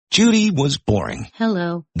Judy was boring.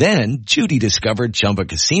 Hello. Then Judy discovered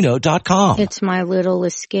ChumbaCasino.com. It's my little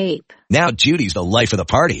escape. Now Judy's the life of the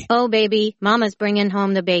party. Oh, baby, mama's bringing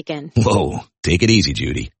home the bacon. Whoa, take it easy,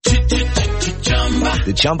 Judy.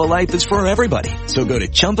 The Chumba life is for everybody. So go to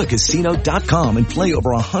ChumbaCasino.com and play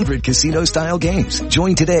over 100 casino-style games.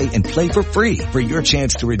 Join today and play for free for your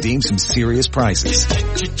chance to redeem some serious prizes.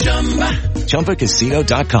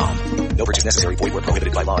 ChumbaCasino.com. No purchase necessary. Void where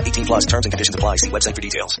prohibited by law. 18 plus terms and conditions apply. See website for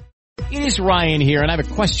details. It is Ryan here, and I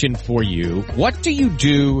have a question for you. What do you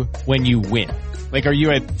do when you win? Like, are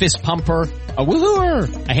you a fist pumper, a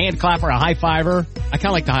woohooer, a hand clapper, a high fiver? I kind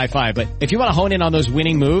of like the high five, but if you want to hone in on those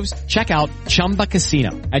winning moves, check out Chumba Casino.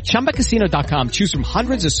 At ChumbaCasino.com, choose from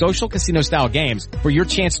hundreds of social casino-style games for your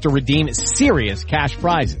chance to redeem serious cash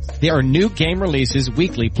prizes. There are new game releases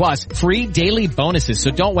weekly, plus free daily bonuses,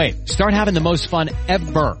 so don't wait. Start having the most fun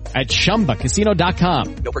ever at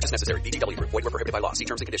ChumbaCasino.com. No purchase necessary. VGW. Void where prohibited by law. See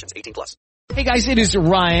terms and conditions. 18 plus. Hey guys, it is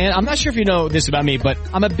Ryan. I'm not sure if you know this about me, but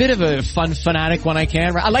I'm a bit of a fun fanatic when I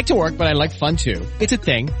can. I like to work, but I like fun too. It's a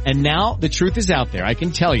thing. And now the truth is out there. I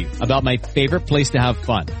can tell you about my favorite place to have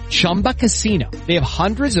fun. Chumba Casino. They have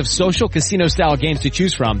hundreds of social casino style games to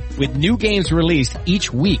choose from with new games released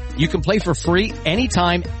each week. You can play for free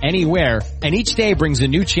anytime, anywhere. And each day brings a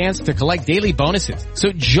new chance to collect daily bonuses.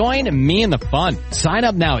 So join me in the fun. Sign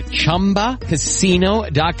up now at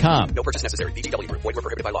ChumbaCasino.com. No purchase necessary. VGW. Void where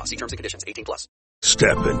prohibited by law. See terms and conditions. 18 plus.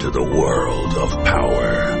 Step into the world of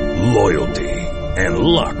power, loyalty, and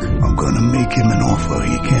luck. I'm gonna make him an offer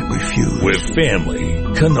he can't refuse. With family,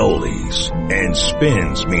 cannolis, and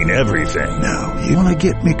spins mean everything. Now, you wanna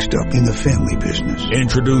get mixed up in the family business.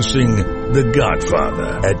 Introducing The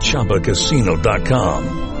Godfather at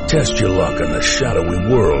ChumbaCasino.com. Test your luck in the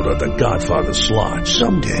shadowy world of The Godfather slot.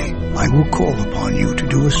 Someday, I will call upon you to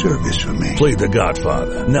do a service for me. Play The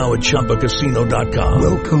Godfather, now at ChumbaCasino.com.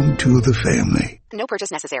 Welcome to the family. No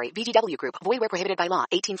purchase necessary. VGW Group. Void where prohibited by law.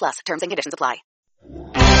 18 plus. Terms and conditions apply.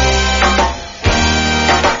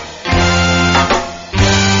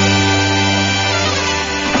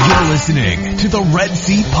 You're listening to the Red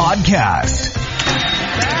Seat Podcast.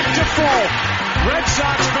 Back to full. Red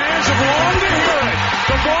Sox fans have longed to hear it.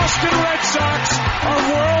 The Boston Red Sox are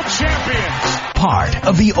world champions. Part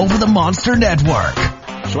of the Over the Monster Network.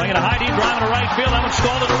 Swinging a high deep drive to right field. That one's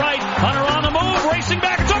stalled to the right. Hunter on the move. Racing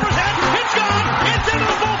back. It's over his head. It's gone. It's into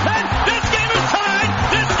the bullpen. This game is tied.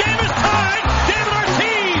 This game is tied. David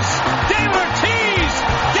Ortiz. David Ortiz.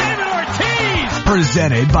 David Ortiz.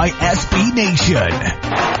 Presented by SB Nation.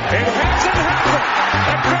 It hasn't happened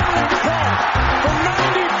at Fenway Park for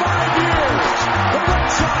 95 years. The Red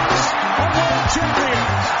Sox are world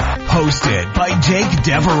champions. Hosted by Jake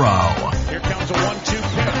Devereaux. Here comes a 1-2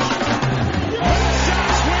 pitch. Red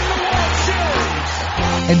Sox win the World Series.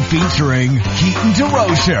 And featuring Keaton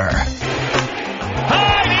deRocher.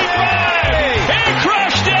 High deep drive. He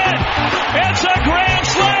crushed it. It's a grand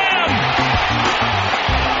slam.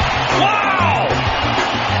 Wow.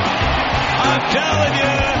 I'm telling you,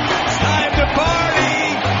 it's time to party.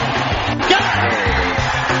 Got it.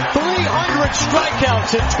 300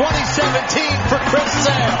 strikeouts in 2017 for Chris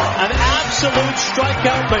Sale. An absolute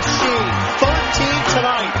strikeout machine. 13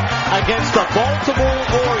 tonight against the Baltimore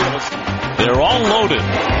Orioles. They're all loaded.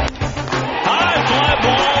 High fly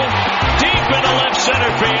ball, deep into left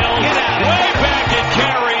center field. Way back it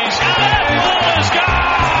carries. That ball is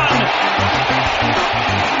gone.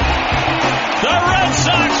 The Red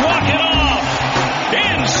Sox walk it off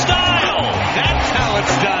in style. That's how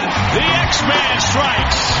it's done. The X-Man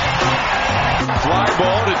strikes. Fly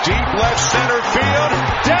ball to deep left center field.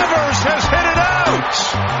 Devers has hit it out.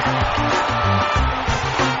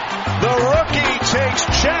 The rookie takes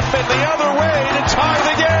Chapman the other way to tie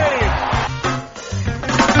the game.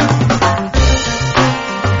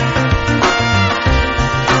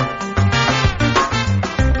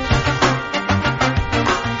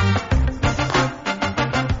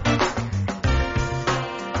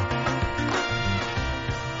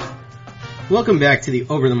 Welcome back to the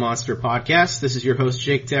Over the Monster podcast. This is your host,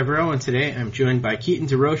 Jake Devereaux, and today I'm joined by Keaton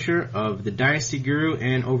deRocher of the Dynasty Guru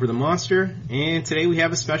and Over the Monster. And today we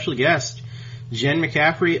have a special guest, Jen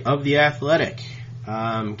McCaffrey of The Athletic.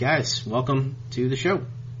 Guys, welcome to the show.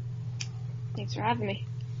 Thanks for having me.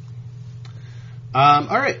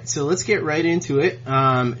 Alright, so let's get right into it.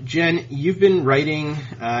 Jen, you've been writing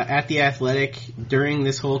at The Athletic during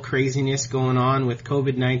this whole craziness going on with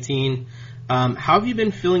COVID-19. How have you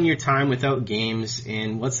been filling your time without games,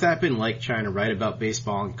 and what's that been like trying to write about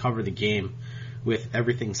baseball and cover the game with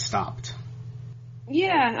everything stopped?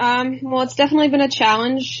 Well, it's definitely been a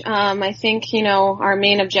challenge. I think, our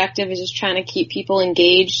main objective is just trying to keep people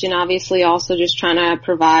engaged and obviously also just trying to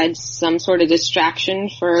provide some sort of distraction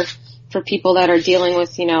for people that are dealing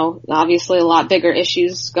with, obviously a lot bigger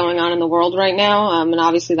issues going on in the world right now. And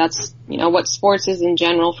obviously that's, what sports is in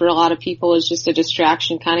general for a lot of people is just a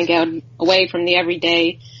distraction, kind of get away from the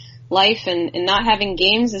everyday life, and not having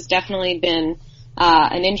games has definitely been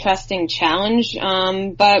an interesting challenge,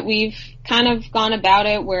 but we've kind of gone about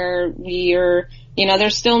it where we're,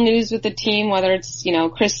 there's still news with the team, whether it's,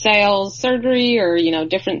 Chris Sale's surgery or,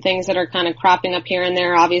 different things that are kind of cropping up here and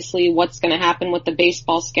there, obviously what's going to happen with the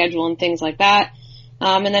baseball schedule and things like that,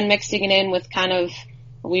 and then mixing it in with kind of,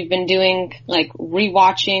 we've been doing like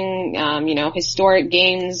rewatching, historic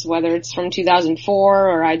games, whether it's from 2004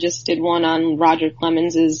 or I just did one on Roger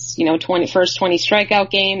Clemens's, first 20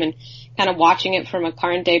 strikeout game and kind of watching it from a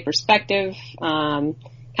current day perspective, kind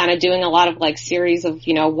of doing a lot of like series of,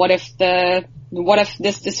 what if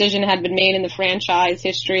this decision had been made in the franchise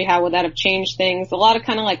history, how would that have changed things? A lot of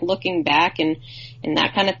kind of like looking back and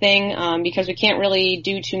that kind of thing, because we can't really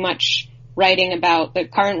do too much writing about the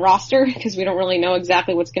current roster because we don't really know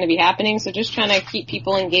exactly what's going to be happening. So just trying to keep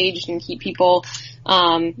people engaged and keep people,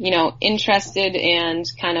 interested and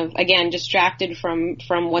kind of, again, distracted from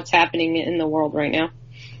what's happening in the world right now.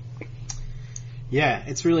 Yeah,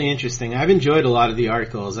 it's really interesting. I've enjoyed a lot of the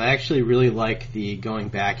articles. I actually really like the going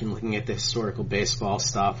back and looking at the historical baseball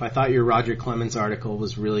stuff. I thought your Roger Clemens article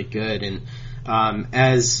was really good. And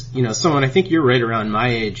as, someone, I think you're right around my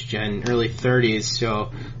age, Jen, early 30s.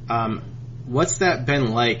 So what's that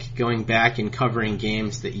been like going back and covering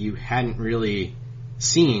games that you hadn't really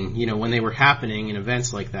seen, when they were happening in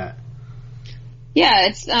events like that? Yeah,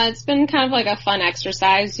 it's been kind of like a fun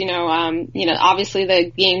exercise, obviously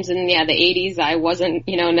the games in, the 80s I wasn't,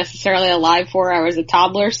 necessarily alive for. I was a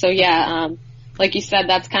toddler. So like you said,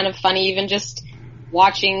 that's kind of funny, even just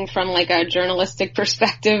watching from like a journalistic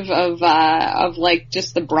perspective of like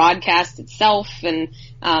just the broadcast itself and,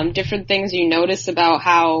 different things you notice about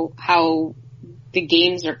how the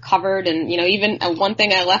games are covered. And, even one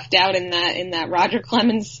thing I left out in that Roger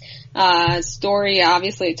Clemens story,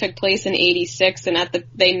 obviously it took place in 86 and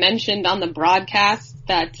they mentioned on the broadcast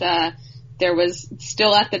that, there was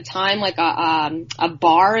still at the time like a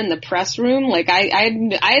bar in the press room. Like I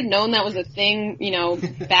had known that was a thing,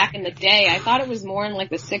 back in the day. I thought it was more in like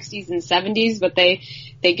the 60s and 70s, but they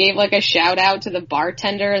gave like a shout out to the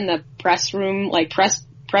bartender in the press room, like press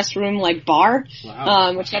room like bar,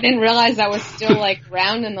 wow. Which I didn't realize that was still like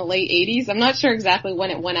around in the late 80s. I'm not sure exactly when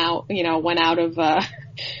it went out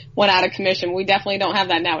of commission. We definitely don't have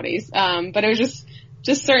that nowadays. But it was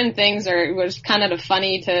just certain things, or it was kind of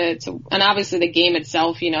funny to, and obviously the game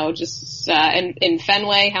itself, just, in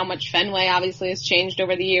Fenway, how much Fenway obviously has changed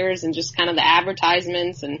over the years, and just kind of the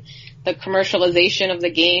advertisements and the commercialization of the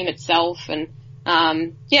game itself. And,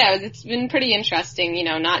 it's been pretty interesting,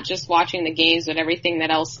 not just watching the games, but everything that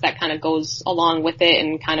else that kind of goes along with it,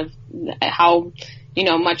 and kind of how,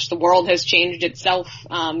 much the world has changed itself,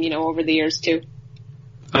 over the years too.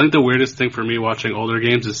 I think the weirdest thing for me watching older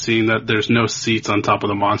games is seeing that there's no seats on top of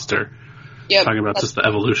the monster. Yep. Talking about just the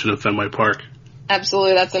evolution of Fenway Park.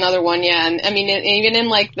 Absolutely, that's another one, yeah. And I mean, even in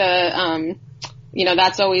like the,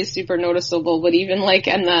 that's always super noticeable, but even like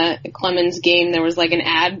in the Clemens game, there was like an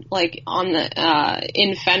ad, like on the,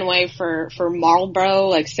 in Fenway for Marlboro,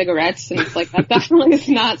 like cigarettes, and it's like, that definitely is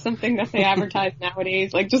not something that they advertise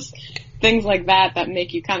nowadays. Like just things like that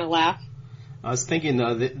make you kind of laugh. I was thinking,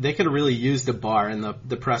 though, they could have really used a bar in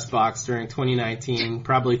the press box during 2019,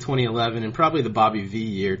 probably 2011, and probably the Bobby V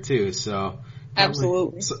year, too. So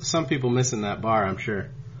absolutely. Some people missing that bar, I'm sure.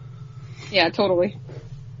 Yeah, totally.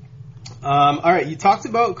 All right, you talked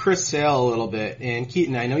about Chris Sale a little bit, and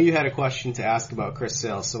Keaton, I know you had a question to ask about Chris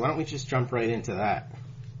Sale, so why don't we just jump right into that?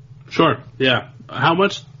 Sure, yeah. How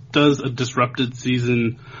much does a disrupted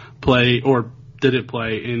season play, or did it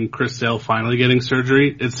play in Chris Sale finally getting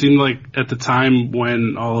surgery? It seemed like at the time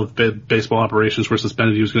when all of baseball operations were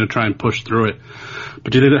suspended, he was going to try and push through it.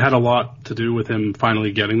 But do you think it had a lot to do with him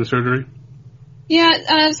finally getting the surgery?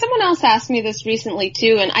 Yeah, someone else asked me this recently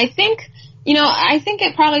too, and I think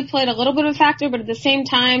it probably played a little bit of a factor, but at the same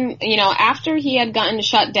time, after he had gotten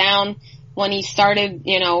shut down when he started,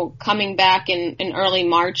 coming back in early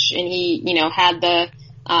March, and he, had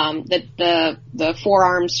the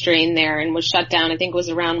forearm strain there and was shut down, I think it was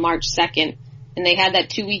around March 2nd. And they had that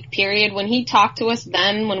 2-week period. When he talked to us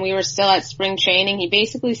then, when we were still at spring training, he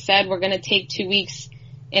basically said, we're going to take 2 weeks.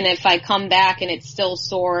 And if I come back and it's still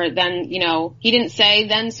sore, then, he didn't say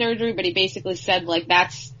then surgery, but he basically said like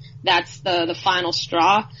that's the final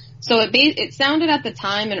straw. So it sounded at the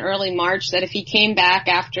time in early March that if he came back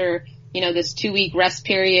after, this 2-week rest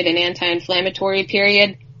period and anti-inflammatory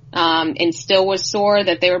period, and still was sore,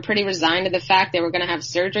 that they were pretty resigned to the fact they were going to have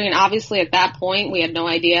surgery. And obviously at that point, we had no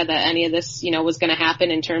idea that any of this, was going to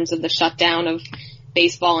happen in terms of the shutdown of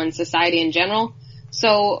baseball and society in general.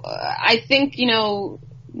 So I think,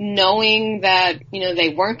 knowing that,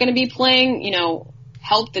 they weren't going to be playing,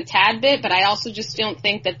 helped a tad bit, but I also just don't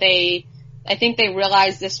think that I think they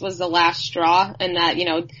realized this was the last straw and that,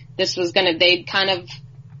 this was they'd kind of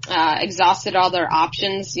exhausted all their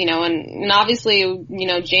options, and obviously,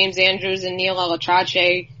 James Andrews and Neil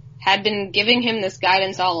deRocher had been giving him this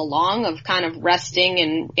guidance all along of kind of resting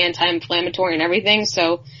and anti-inflammatory and everything.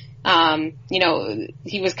 So,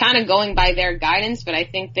 he was kind of going by their guidance, but I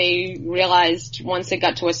think they realized once it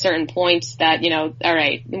got to a certain point that, all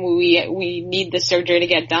right, we need the surgery to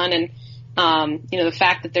get done. And, the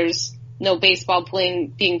fact that there's no baseball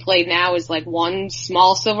being played now is like one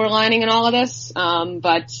small silver lining in all of this.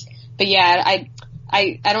 But yeah,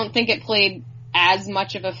 I don't think it played as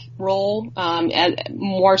much of a role,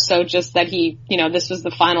 more so just that this was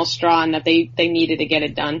the final straw and that they needed to get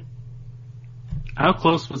it done. How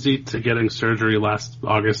close was he to getting surgery last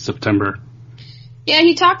August, September? Yeah,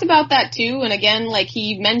 he talked about that too. And again, like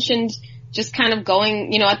he mentioned just kind of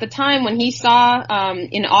going, at the time when he saw,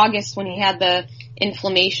 in August when he had the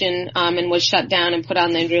inflammation, and was shut down and put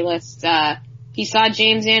on the injury list, he saw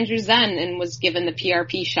James Andrews then and was given the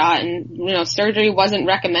PRP shot, and, surgery wasn't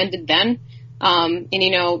recommended then. And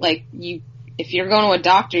if you're going to a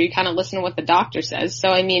doctor, you kind of listen to what the doctor says. So,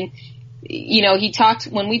 I mean,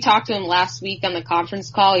 when we talked to him last week on the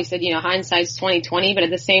conference call, he said, hindsight's 20/20, but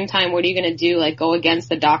at the same time, what are you going to do? Like go against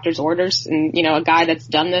the doctor's orders? And, a guy that's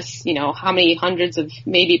done this, how many hundreds of,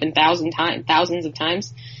 maybe even thousands of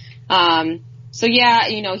times. So yeah,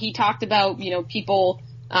 he talked about, people,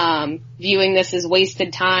 viewing this as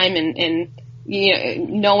wasted time and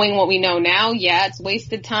knowing what we know now, yeah, it's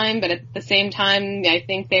wasted time, but at the same time, I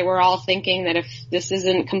think they were all thinking that if this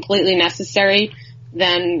isn't completely necessary,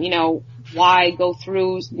 then, why go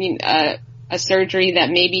through a surgery that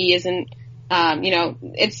maybe isn't,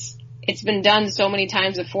 it's been done so many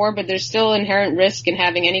times before, but there's still inherent risk in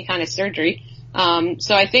having any kind of surgery.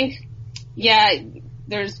 So I think, yeah,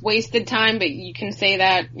 there's wasted time, but you can say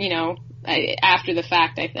that, after the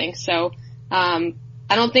fact, I think. So,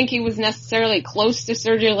 I don't think he was necessarily close to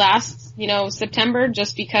surgery last, September,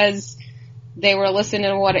 just because they were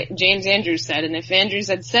listening to what James Andrews said. And if Andrews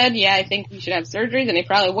had said, yeah, I think we should have surgery, then they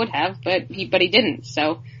probably would have, but he didn't.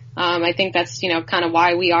 So, I think that's, kind of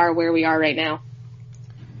why we are where we are right now.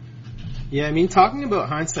 Yeah, I mean, talking about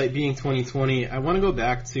hindsight being 20/20, I want to go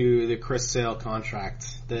back to the Chris Sale contract,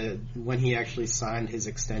 when he actually signed his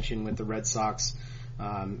extension with the Red Sox.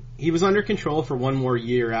 He was under control for one more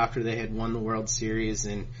year after they had won the World Series,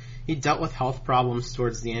 and he dealt with health problems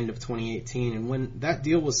towards the end of 2018. And when that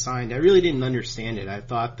deal was signed, I really didn't understand it. I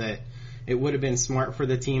thought that it would have been smart for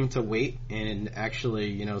the team to wait and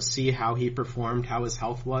actually, see how he performed, how his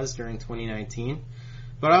health was during 2019.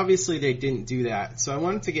 But obviously they didn't do that. So I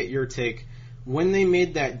wanted to get your take. When they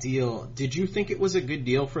made that deal, did you think it was a good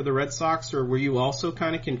deal for the Red Sox, or were you also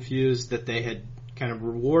kind of confused that they had kind of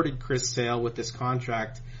rewarded Chris Sale with this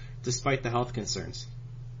contract despite the health concerns?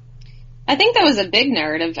 I think that was a big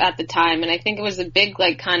narrative at the time, and I think it was a big,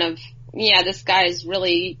 this guy is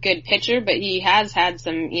really good pitcher, but he has had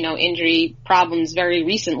some, injury problems very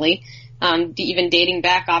recently, even dating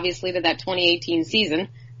back, obviously, to that 2018 season.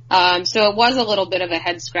 So it was a little bit of a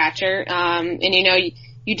head scratcher. And,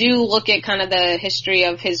 you do look at kind of the history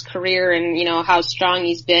of his career and, how strong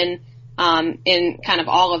he's been, in kind of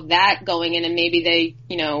all of that going in, and maybe they,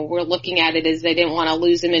 were looking at it as they didn't want to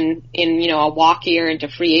lose him in a walk year into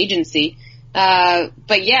free agency.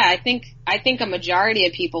 But yeah, I think a majority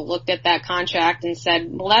of people looked at that contract and said,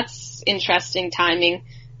 well, that's interesting timing,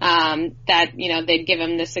 that, they'd give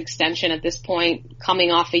him this extension at this point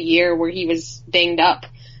coming off a year where he was banged up.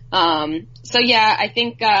 So yeah, I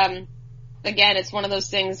think, again, it's one of those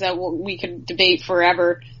things that we could debate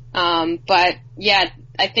forever. But yeah,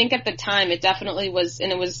 I think at the time it definitely was,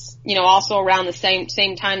 and it was, also around the same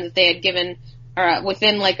time that they had given, or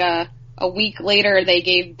within like a week later they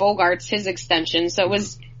gave Bogaerts his extension. So it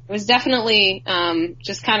was definitely,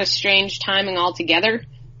 just kind of strange timing altogether.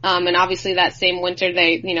 And obviously that same winter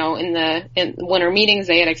they, in the winter meetings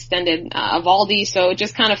they had extended, Eovaldi. So it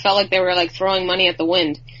just kind of felt like they were like throwing money at the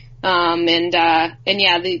wind. And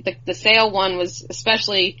yeah, the Sale one was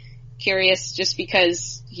especially curious just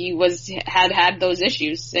because he had those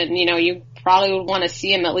issues, and you probably would want to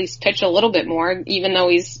see him at least pitch a little bit more, even though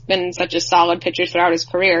he's been such a solid pitcher throughout his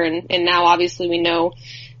career. And now obviously we know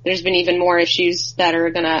there's been even more issues that are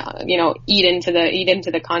gonna, eat into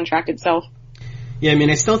the contract itself. Yeah, I mean,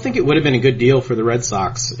 I still think it would have been a good deal for the Red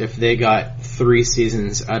Sox if they got 3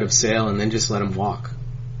 seasons out of Sale and then just let him walk.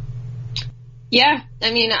 Yeah,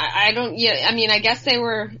 I mean, I guess they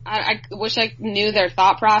were, I wish I knew their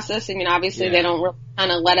thought process. I mean, obviously they don't really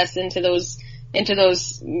kind of let us into those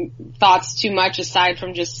thoughts too much, aside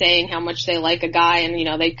from just saying how much they like a guy, and,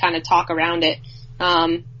 they kind of talk around it.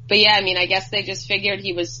 But yeah, I mean, I guess they just figured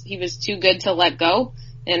he was too good to let go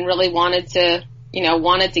and really wanted to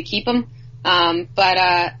keep him.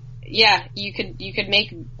 Yeah, you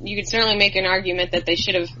could certainly make an argument that they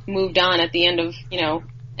should have moved on at the end of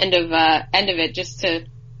it, just to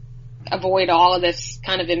avoid all of this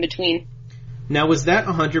kind of in between. Now, was that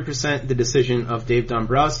 100% the decision of Dave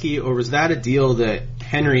Dombrowski, or was that a deal that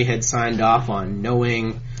Henry had signed off on,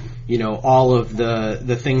 knowing, all of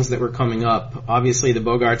the things that were coming up? Obviously, the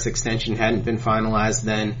Bogaerts extension hadn't been finalized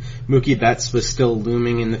then. Mookie Betts was still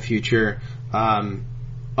looming in the future.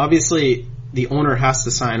 Obviously, the owner has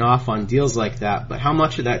to sign off on deals like that, but how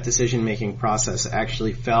much of that decision-making process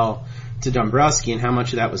actually fell to Dombrowski, and how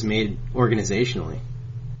much of that was made organizationally?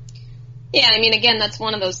 Yeah, I mean, again, that's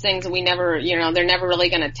one of those things that we never, they're never really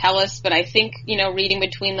going to tell us, but I think, reading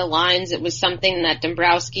between the lines, it was something that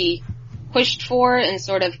Dombrowski pushed for and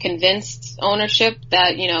sort of convinced ownership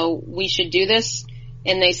that, we should do this,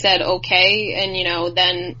 and they said okay, and,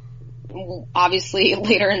 then obviously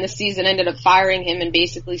later in the season ended up firing him and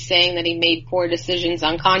basically saying that he made poor decisions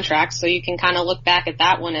on contracts, so you can kind of look back at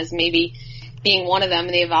that one as maybe being one of them,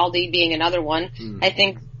 and the Evaldi being another one. I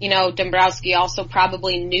think, Dombrowski also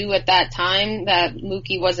probably knew at that time that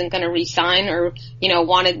Mookie wasn't going to re-sign, or,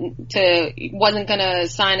 wasn't going to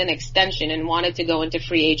sign an extension and wanted to go into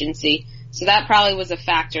free agency. So that probably was a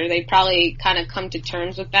factor. They probably kind of come to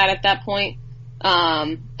terms with that at that point. But,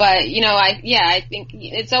 I think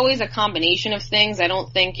it's always a combination of things. I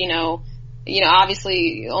don't think,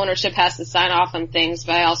 obviously ownership has to sign off on things,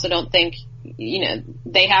 but I also don't think,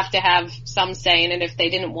 they have to have some say in it. If they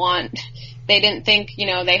didn't think,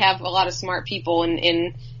 they have a lot of smart people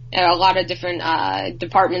in a lot of different,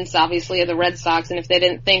 departments, obviously, of the Red Sox. And if they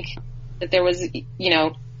didn't think that there was,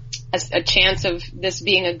 a chance of this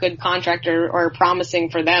being a good contract or promising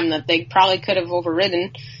for them, that they probably could have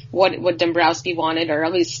overridden what Dombrowski wanted, or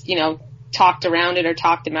at least, talked around it or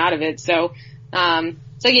talked him out of it. So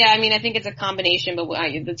yeah, I mean, I think it's a combination, but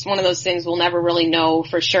it's one of those things we'll never really know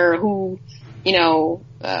for sure who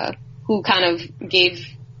kind of gave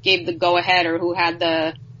the go ahead, or who had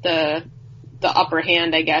the upper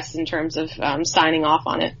hand, I guess, in terms of signing off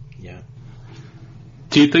on it. Yeah.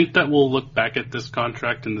 Do you think that we'll look back at this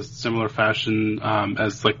contract in this similar fashion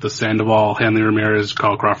as like the Sandoval, Hanley Ramirez,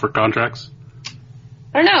 Carl Crawford contracts?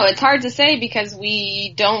 I don't know. It's hard to say because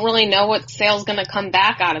we don't really know what Sale's going to come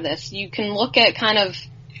back out of this. You can look at kind of,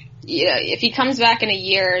 if he comes back in a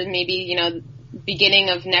year, maybe, beginning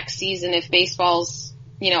of next season, if baseball's,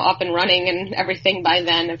 up and running and everything by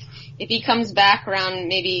then, if he comes back around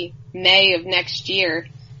maybe May of next year,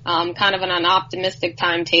 kind of on an optimistic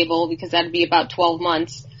timetable, because that'd be about 12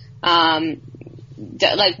 months, what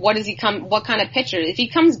kind of pitcher? If he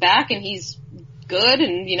comes back and he's good,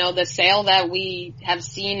 and the Sale that we have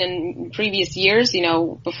seen in previous years,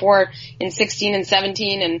 before in 16 and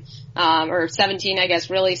 17 and or 17, I guess,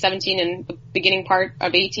 really 17 and the beginning part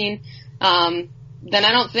of 18, then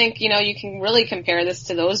I don't think you can really compare this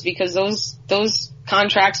to those, because those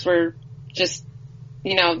contracts were just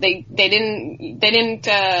they didn't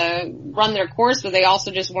run their course, but they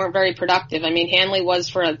also just weren't very productive. I mean, Hanley was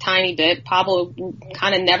for a tiny bit, Pablo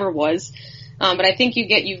kind of never was. But I think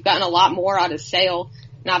you've gotten a lot more out of Sale,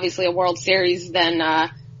 and obviously a World Series than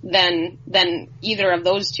either of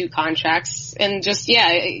those two contracts. And just,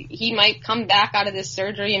 he might come back out of this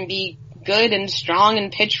surgery and be good and strong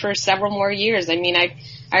and pitch for several more years. I mean,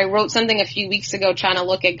 I wrote something a few weeks ago trying to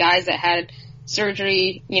look at guys that had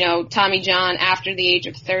surgery, Tommy John after the age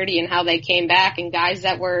of 30 and how they came back, and guys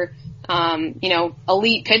that were,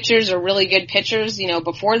 elite pitchers or really good pitchers,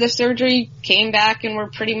 before the surgery came back and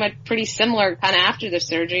were pretty similar kind of after the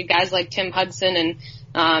surgery. Guys like Tim Hudson and,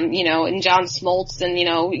 and John Smoltz, and,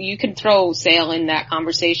 you could throw Sale in that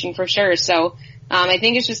conversation for sure. So, I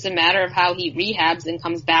think it's just a matter of how he rehabs and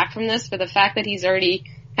comes back from this. But the fact that he's already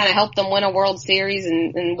kind of helped them win a World Series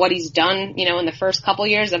and what he's done, in the first couple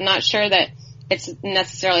years, I'm not sure that it's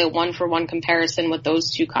necessarily a one-for-one comparison with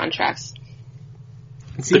those two contracts.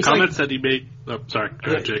 The comments that he made. Oh, sorry.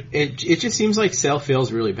 Go ahead, Jake. It just seems like Sale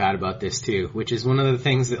feels really bad about this too, which is one of the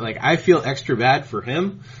things that I feel extra bad for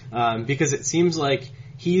him, because it seems like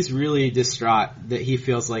he's really distraught that he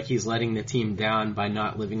feels like he's letting the team down by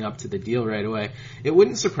not living up to the deal right away. It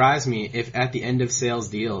wouldn't surprise me if at the end of Sale's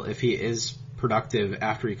deal, if he is productive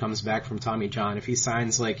after he comes back from Tommy John, if he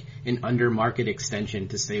signs like an under market extension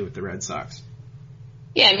to stay with the Red Sox.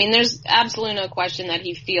 Yeah, I mean, there's absolutely no question that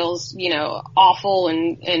he feels, awful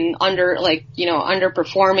and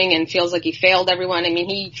underperforming and feels like he failed everyone. I mean,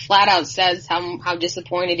 he flat out says how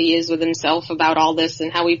disappointed he is with himself about all this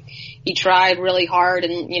and how he tried really hard.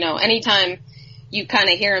 And, anytime you kind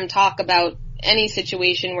of hear him talk about any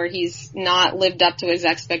situation where he's not lived up to his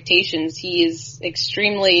expectations, he is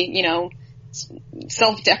extremely,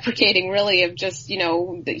 self-deprecating really of just,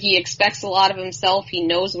 that he expects a lot of himself. He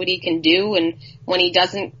knows what he can do. And when he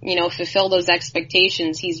doesn't, fulfill those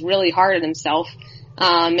expectations, he's really hard on himself.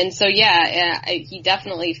 And so, he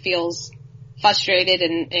definitely feels frustrated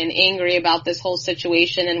and angry about this whole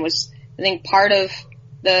situation and was, I think, part of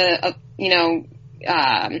the,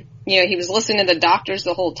 he was listening to the doctors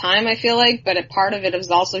the whole time, I feel like, but a part of it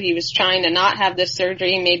was also he was trying to not have this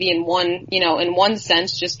surgery, maybe in one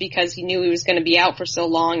sense, just because he knew he was going to be out for so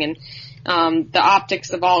long and, the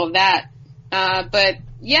optics of all of that. But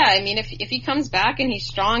yeah, I mean, if he comes back and he's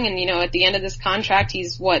strong and, at the end of this contract,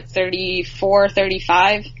 he's 34,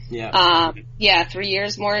 35? Yeah. 3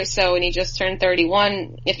 years more so, and he just turned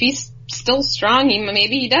 31. If he's still strong,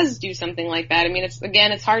 maybe he does do something like that. I mean,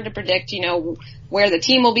 it's hard to predict, where the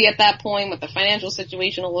team will be at that point, what the financial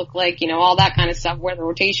situation will look like, all that kind of stuff, where the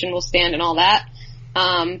rotation will stand and all that.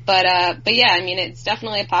 But yeah, I mean, it's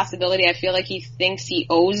definitely a possibility. I feel like he thinks he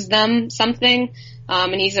owes them something.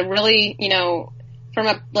 And he's a really, from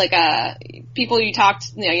people you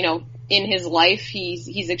talked, in his life,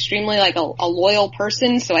 he's extremely like a loyal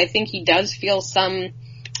person. So I think he does feel some,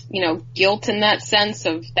 guilt in that sense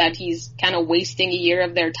of that he's kind of wasting a year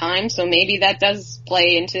of their time. So maybe that does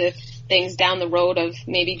play into things down the road of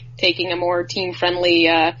maybe taking a more team-friendly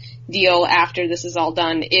deal after this is all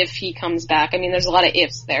done if he comes back. I mean, there's a lot of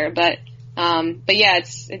ifs there, but yeah,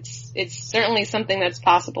 it's certainly something that's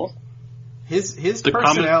possible. His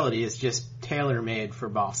personality is just tailor-made for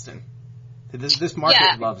Boston. This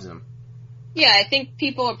market loves him. Yeah, I think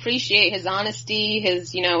people appreciate his honesty,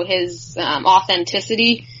 his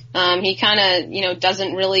authenticity. He kind of,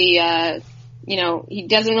 doesn't really, he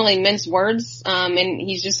doesn't really mince words, and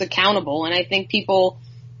he's just accountable. And I think people,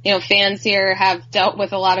 fans here have dealt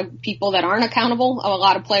with a lot of people that aren't accountable, a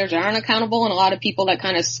lot of players that aren't accountable, and a lot of people that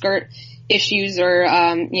kind of skirt issues or,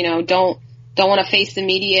 don't want to face the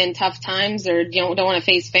media in tough times or don't want to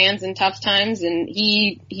face fans in tough times. And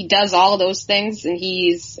he does all of those things, and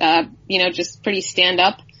he's, just pretty stand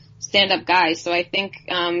up guy. So I think,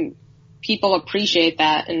 people appreciate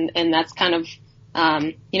that, and that's kind of,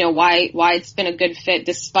 why it's been a good fit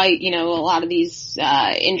despite, a lot of these,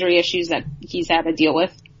 injury issues that he's had to deal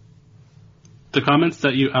with. The comments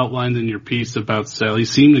that you outlined in your piece about Sale, he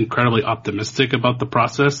seemed incredibly optimistic about the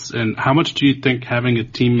process. And how much do you think having a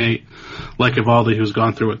teammate like Evaldi, who's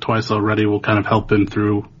gone through it twice already, will kind of help him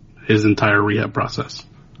through his entire rehab process?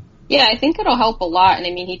 Yeah, I think it'll help a lot. And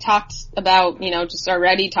I mean, he talked about, just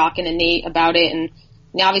already talking to Nate about it. And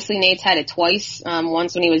obviously Nate's had it twice,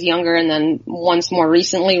 once when he was younger and then once more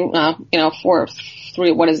recently, 4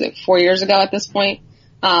 years ago at this point.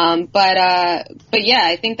 But yeah,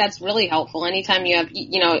 I think that's really helpful. Anytime you have,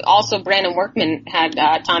 also Brandon Workman had,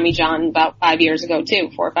 Tommy John about 5 years ago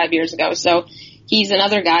too, 4 or 5 years ago. So he's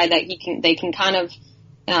another guy that they can kind of,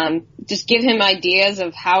 just give him ideas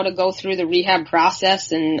of how to go through the rehab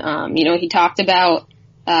process. And, he talked about,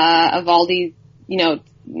 Evaldi,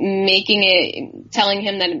 telling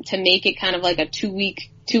him that to make it kind of like a two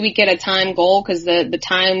week at a time goal, because the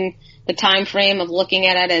time frame of looking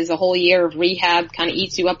at it as a whole year of rehab kind of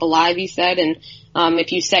eats you up alive, he said. And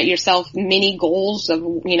if you set yourself mini goals of,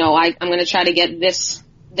 I'm going to try to get this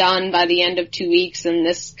done by the end of 2 weeks and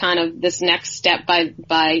this next step by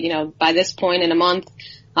this point in a month,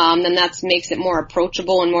 then that makes it more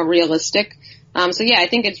approachable and more realistic. So yeah, I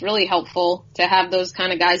think it's really helpful to have those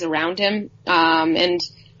kind of guys around him. And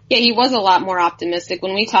yeah, he was a lot more optimistic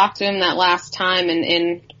when we talked to him that last time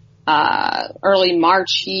in early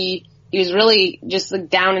March. He was really just like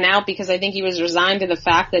down and out because I think he was resigned to the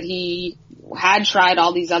fact that he had tried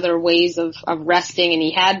all these other ways of resting, and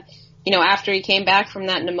he had, after he came back from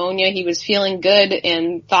that pneumonia, he was feeling good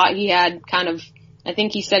and thought he had I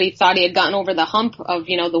think he said he thought he had gotten over the hump of,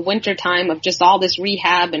 the winter time of just all this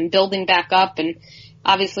rehab and building back up, and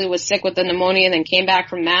obviously was sick with the pneumonia and then came back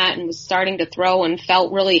from that and was starting to throw and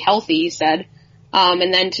felt really healthy, he said.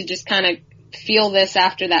 And then to just kind of feel this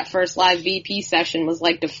after that first live VP session was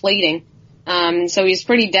like deflating. So he was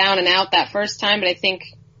pretty down and out that first time, but I think,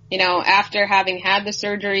 after having had the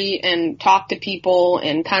surgery and talked to people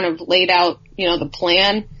and kind of laid out, the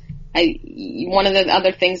plan, one of the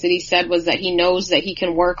other things that he said was that he knows that he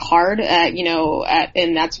can work hard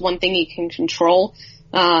and that's one thing he can control,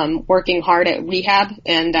 working hard at rehab.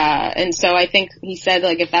 And so I think he said,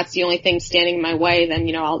 like, if that's the only thing standing in my way, then,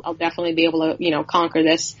 I'll definitely be able to, conquer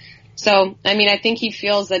this. So, I think he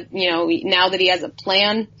feels that, now that he has a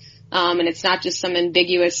plan, and it's not just some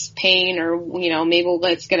ambiguous pain or, maybe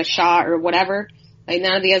let's get a shot or whatever. Like,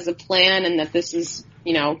 now that he has a plan and that this is,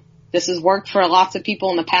 this has worked for lots of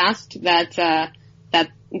people in the past, that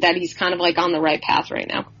he's kind of like on the right path right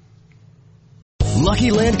now.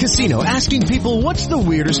 Lucky Land Casino, asking people, what's the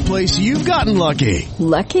weirdest place you've gotten lucky?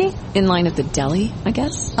 Lucky? In line at the deli, I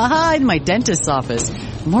guess? Aha, in my dentist's office.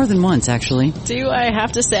 More than once, actually. Do I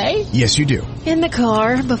have to say? Yes, you do. In the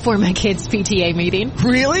car before my kids' PTA meeting.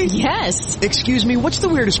 Really? Yes. Excuse me, what's the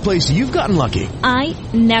weirdest place you've gotten lucky? I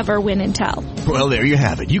never win and tell. Well, there you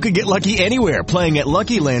have it. You can get lucky anywhere, playing at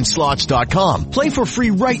LuckyLandSlots.com. Play for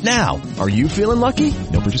free right now. Are you feeling lucky?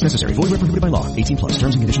 No purchase necessary. Void where prohibited by law. 18+.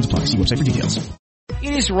 Terms and conditions apply. See website for details.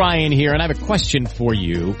 It is Ryan here, and I have a question for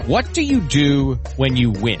you. What do you do when you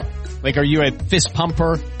win? Like, are you a fist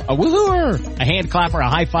pumper, a woohooer, a hand clapper, a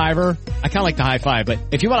high fiver? I kind of like the high five, but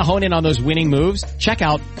if you want to hone in on those winning moves, check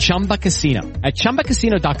out Chumba Casino. At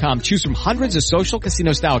ChumbaCasino.com, choose from hundreds of social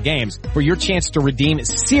casino-style games for your chance to redeem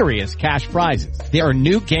serious cash prizes. There are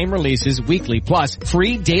new game releases weekly, plus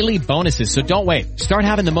free daily bonuses, so don't wait. Start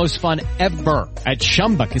having the most fun ever at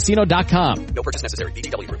ChumbaCasino.com. No purchase necessary.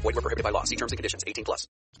 VGW Group. Void where prohibited by law. See terms and conditions. 18+.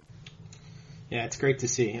 Yeah, it's great to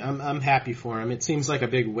see. I'm happy for him. It seems like a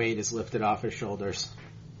big weight is lifted off his shoulders.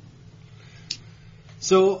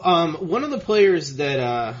 So, one of the players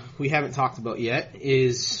that we haven't talked about yet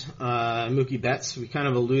is Mookie Betts. We kind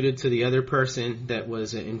of alluded to the other person that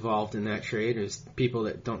was involved in that trade, is people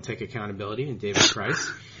that don't take accountability, and David Price.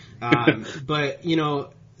 But,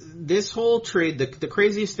 this whole trade, the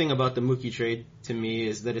craziest thing about the Mookie trade to me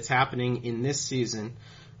is that it's happening in this season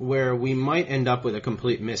where we might end up with a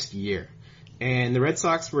complete missed year. And the Red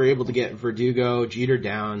Sox were able to get Verdugo, Jeter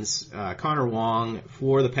Downs, Connor Wong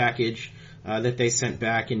for the package that they sent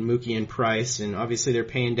back in Mookie and Price. And obviously they're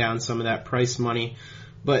paying down some of that Price money.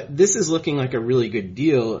 But this is looking like a really good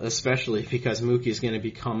deal, especially because Mookie is going to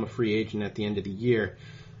become a free agent at the end of the year.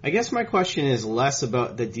 I guess my question is less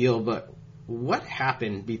about the deal, but what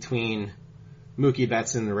happened between Mookie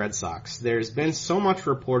Betts and the Red Sox? There's been so much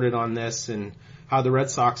reported on this and how the Red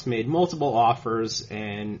Sox made multiple offers,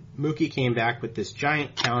 and Mookie came back with this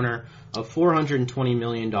giant counter of $420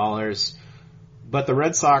 million. But the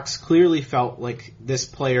Red Sox clearly felt like this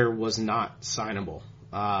player was not signable,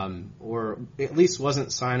 or at least wasn't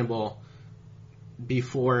signable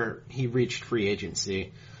before he reached free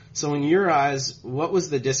agency. So in your eyes, what was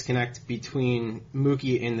the disconnect between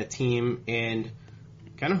Mookie and the team, and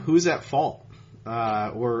kind of who's at fault?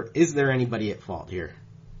 Or is there anybody at fault here?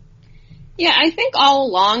 Yeah, I think all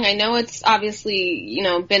along, I know it's obviously,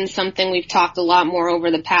 been something we've talked a lot more over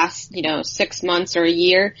the past, 6 months or a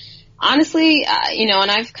year. Honestly, and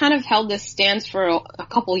I've kind of held this stance for a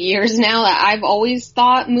couple years now. I've always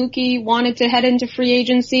thought Mookie wanted to head into free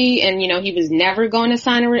agency and, he was never going to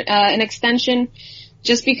sign an extension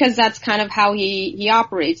just because that's kind of how he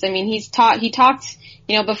operates. I mean, he talked,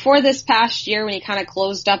 before this past year when he kind of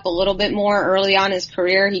closed up a little bit more early on in his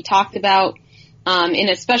career, he talked about and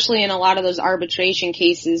especially in a lot of those arbitration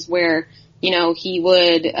cases where, he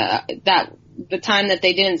would, that the time that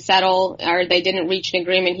they didn't settle or they didn't reach an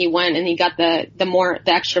agreement, he went and he got the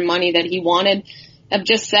extra money that he wanted, of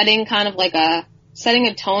just setting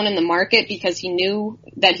a tone in the market because he knew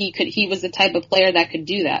that he was the type of player that could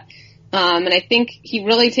do that. And I think he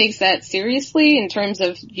really takes that seriously in terms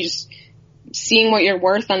of just seeing what you're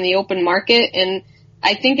worth on the open market. And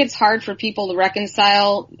I think it's hard for people to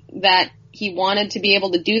reconcile that he wanted to be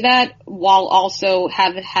able to do that while also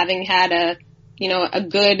having had a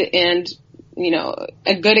good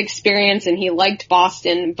experience, and he liked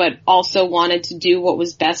Boston, but also wanted to do what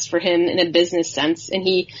was best for him in a business sense. And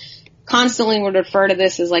he constantly would refer to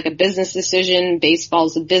this as like a business decision.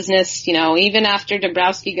 Baseball's a business, even after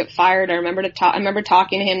Devereaux got fired. I remember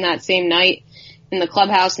talking to him that same night in the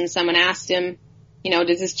clubhouse, and someone asked him,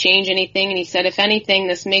 does this change anything? And he said, if anything,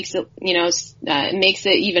 this makes it, makes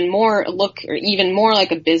it even more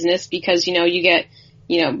like a business because, you get,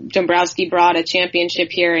 Dombrowski brought a championship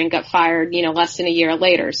here and got fired, less than a year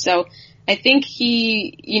later. So I think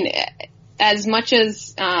he, as much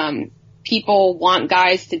as, people want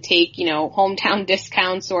guys to take, hometown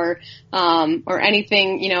discounts or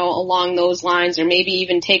anything, along those lines, or maybe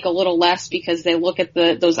even take a little less because they look at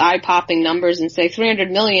those eye-popping numbers and say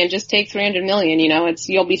 $300 million, just take $300 million,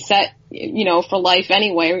 you'll be set, for life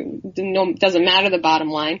anyway. Doesn't matter the bottom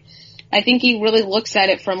line. I think he really looks at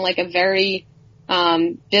it from like a very,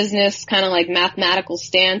 business kind of like mathematical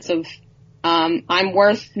stance of, I'm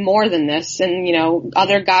worth more than this, and,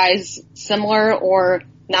 other guys similar or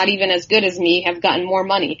not even as good as me have gotten more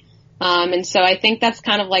money. And so I think that's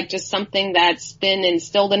kind of like just something that's been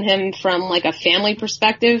instilled in him from like a family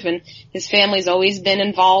perspective, and his family's always been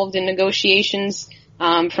involved in negotiations,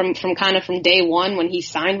 from day one when he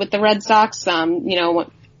signed with the Red Sox,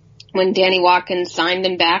 when Danny Watkins signed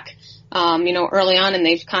him back, early on, and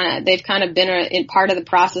they've kind of been a part of the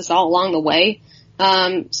process all along the way.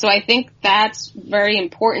 So I think that's very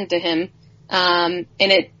important to him. And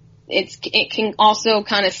it can also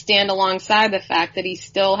kind of stand alongside the fact that he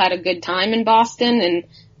still had a good time in Boston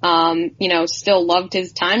and, still loved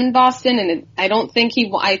his time in Boston. And I think he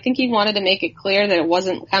wanted to make it clear that it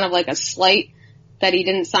wasn't kind of like a slight that he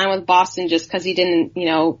didn't sign with Boston just because he didn't,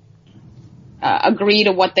 agree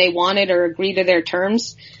to what they wanted or agree to their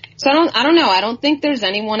terms. So I don't know. I don't think there's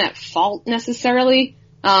anyone at fault necessarily.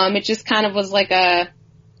 It just kind of was like a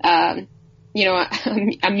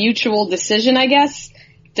mutual decision, I guess.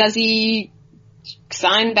 Does he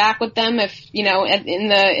sign back with them if, in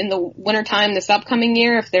the wintertime this upcoming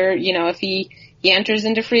year, if they're, if he enters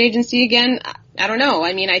into free agency again? I don't know.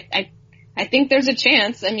 I mean, I think there's a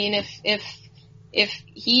chance. I mean, if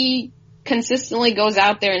he consistently goes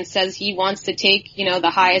out there and says he wants to take,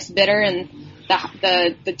 the highest bidder and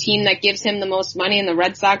the team that gives him the most money and the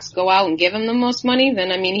Red Sox go out and give him the most money,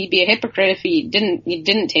 then, I mean, he'd be a hypocrite if he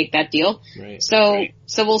didn't take that deal. Right. So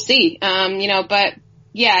we'll see. But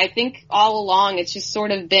yeah, I think all along it's just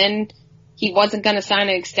sort of been, he wasn't going to sign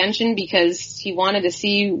an extension because he wanted to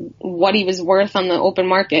see what he was worth on the open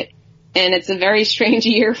market. And it's a very strange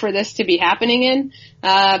year for this to be happening in.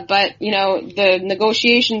 But, the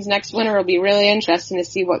negotiations next winter will be really interesting to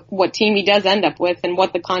see what team he does end up with and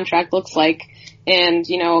what the contract looks like. And,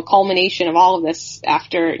 a culmination of all of this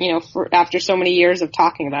after so many years of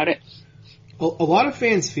talking about it. Well, a lot of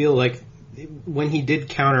fans feel like when he did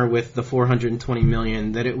counter with the $420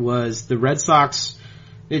 million, that it was the Red Sox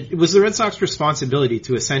responsibility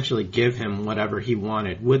to essentially give him whatever he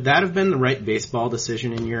wanted. Would that have been the right baseball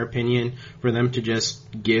decision, in your opinion, for them to just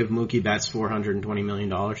give Mookie Betts $420 million?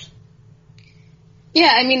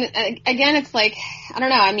 Yeah, I mean, again, it's like, I don't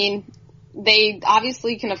know. I mean, they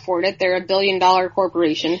obviously can afford it. They're $1 billion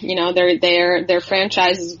corporation. Their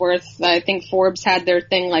franchise is worth, I think Forbes had their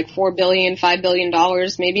thing like $4 billion, $5 billion,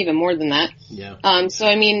 maybe even more than that. Yeah. So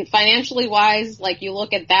I mean, financially wise, like you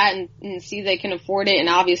look at that and see they can afford it. And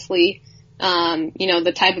obviously,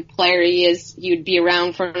 the type of player he is, he'd be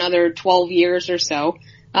around for another 12 years or so,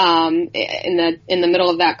 in the middle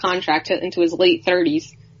of that contract into his late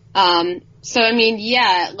 30s. So, I mean,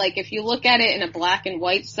 yeah, like if you look at it in a black and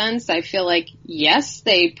white sense, I feel like, yes,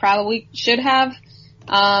 they probably should have.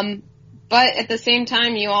 But at the same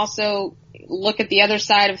time, you also look at the other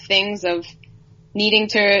side of things of needing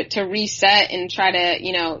to reset and try to,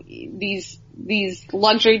 these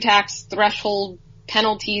luxury tax threshold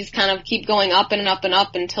penalties kind of keep going up and up and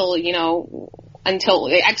up until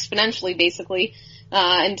exponentially basically.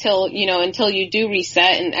 Until you do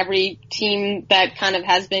reset, and every team that kind of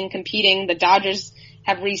has been competing, the Dodgers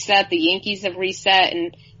have reset, the Yankees have reset,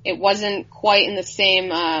 and it wasn't quite in the same,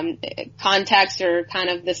 context or kind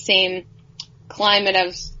of the same climate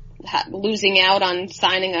of losing out on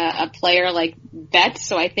signing a player like Betts.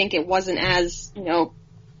 So I think it wasn't as,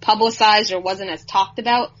 publicized or wasn't as talked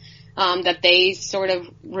about, that they sort of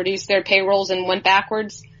reduced their payrolls and went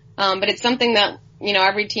backwards. But it's something that,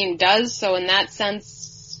 every team does. So in that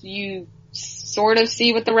sense, you sort of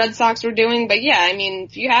see what the Red Sox were doing. But yeah, I mean,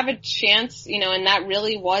 if you have a chance, and that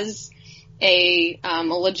really was a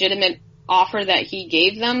legitimate offer that he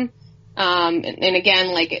gave them. And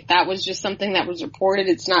again, like that was just something that was reported.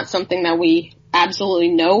 It's not something that we absolutely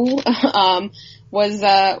know, was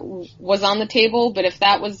on the table. But if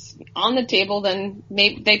that was on the table, then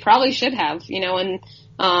maybe they probably should have,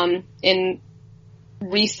 and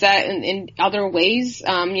reset in other ways.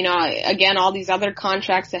 Again, all these other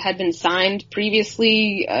contracts that had been signed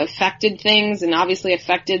previously affected things and obviously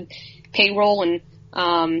affected payroll and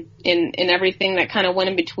everything that kind of went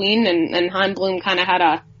in between. And Heimblum kind of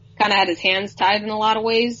had his hands tied in a lot of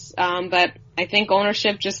ways. But I think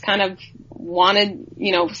ownership just kind of wanted,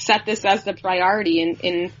 set this as the priority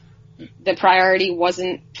in the priority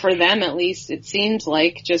wasn't for them, at least it seems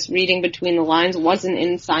like, just reading between the lines, wasn't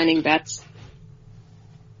in signing Betts.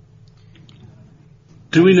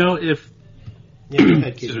 Do we know if Yeah, go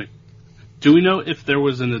ahead, Keaton. do we know if there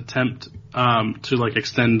was an attempt to like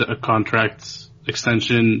extend a contract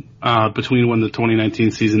extension between when the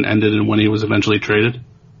 2019 season ended and when he was eventually traded?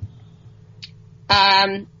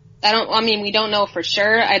 We don't know for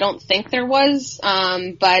sure. I don't think there was.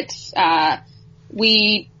 But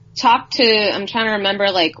we talked to, I'm trying to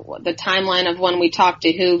remember like the timeline of when we talked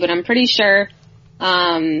to who, but I'm pretty sure,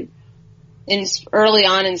 early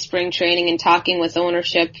on in spring training and talking with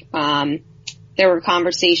ownership, there were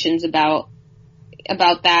conversations about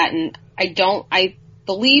that. And I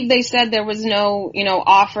believe they said there was no,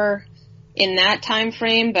 offer in that time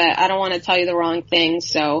frame, but I don't want to tell you the wrong thing.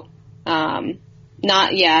 So, so I'm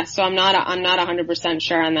not 100%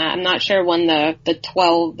 sure on that. I'm not sure when the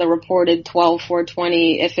reported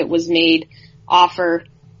 12/4/20, if it was made offer,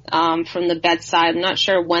 from the Betts side. I'm not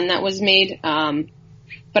sure when that was made.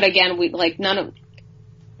 But again,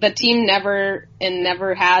 the team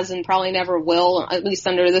never has and probably never will, at least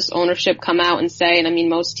under this ownership, come out and say, and I mean,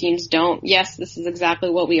 most teams don't, yes, this is exactly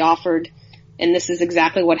what we offered and this is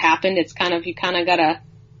exactly what happened. It's you kind of gotta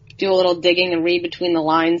do a little digging and read between the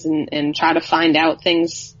lines and try to find out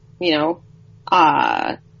things,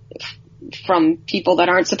 from people that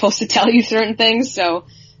aren't supposed to tell you certain things. So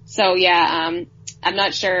yeah, I'm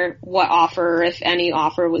not sure what offer, or if any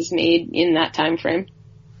offer, was made in that time frame.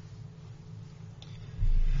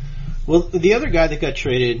 Well, the other guy that got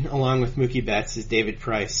traded along with Mookie Betts is David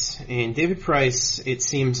Price. And David Price, it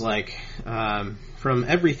seems like, from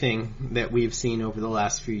everything that we've seen over the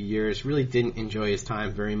last few years, really didn't enjoy his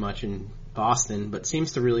time very much in Boston, but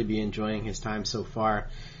seems to really be enjoying his time so far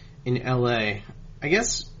in LA. I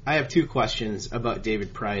guess I have two questions about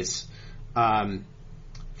David Price.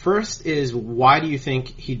 First is, why do you think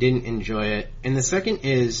he didn't enjoy it? And the second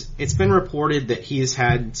is, it's been reported that he's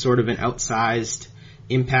had sort of an outsized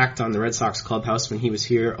impact on the Red Sox clubhouse when he was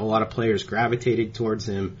here. A lot of players gravitated towards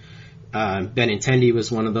him. Benintendi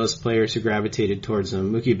was one of those players who gravitated towards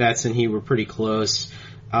him. Mookie Betts and he were pretty close.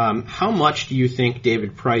 How much do you think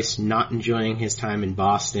David Price not enjoying his time in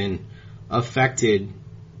Boston affected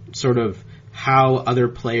sort of how other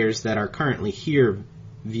players that are currently here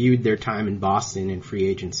viewed their time in Boston and free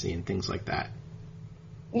agency and things like that?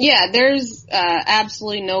 Yeah, there's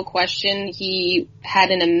absolutely no question he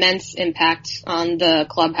had an immense impact on the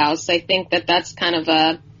clubhouse. I think that's kind of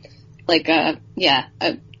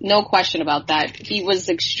no question about that. He was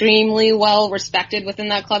extremely well respected within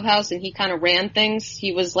that clubhouse, and he kind of ran things.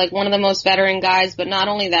 He was like one of the most veteran guys, but not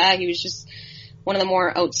only that, he was just one of the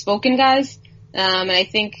more outspoken guys. And I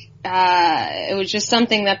think it was just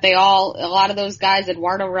something that a lot of those guys,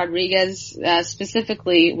 Eduardo Rodriguez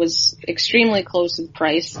specifically, was extremely close with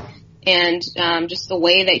Price, and just the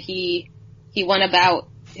way that he went about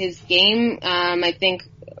his game, I think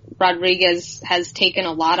Rodriguez has taken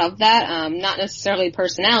a lot of that, not necessarily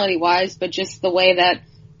personality wise, but just the way that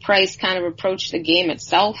Price kind of approached the game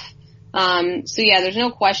itself. So yeah, there's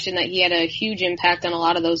no question that he had a huge impact on a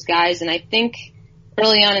lot of those guys, and I think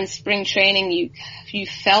early on in spring training, you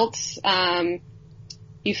felt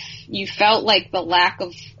like the lack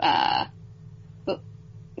of, I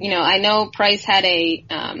know Price had a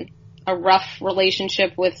rough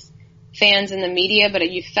relationship with fans and the media, but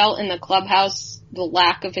you felt in the clubhouse the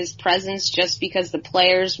lack of his presence just because the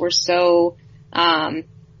players were so, I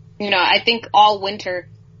think all winter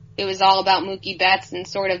it was all about Mookie Betts, and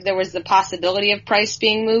sort of there was the possibility of Price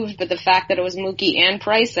being moved, but the fact that it was Mookie and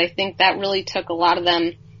Price, I think that really took a lot of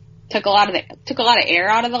air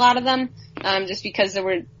out of a lot of them, just because there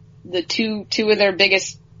were the two of their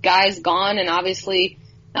biggest guys gone, and obviously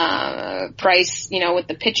Price, with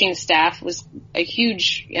the pitching staff, was a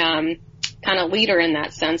huge kind of leader in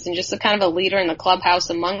that sense, and just a kind of a leader in the clubhouse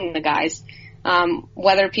among the guys,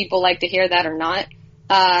 whether people like to hear that or not.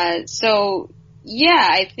 Yeah,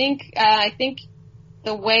 I think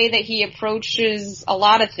the way that he approaches a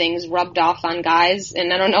lot of things rubbed off on guys,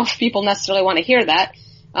 and I don't know if people necessarily want to hear that.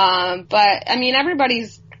 But I mean,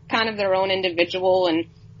 everybody's kind of their own individual, and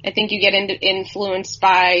I think you get influenced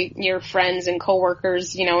by your friends and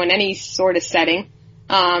coworkers, in any sort of setting.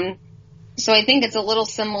 So I think it's a little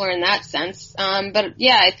similar in that sense. But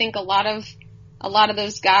yeah, I think a lot of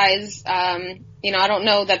those guys, I don't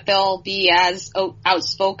know that they'll be as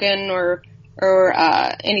outspoken or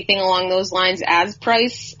anything along those lines as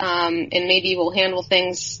Price, and maybe will handle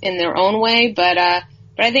things in their own way, but I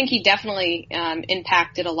think he definitely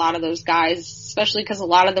impacted a lot of those guys, especially because a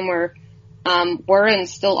lot of them were and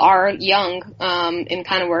still are young, and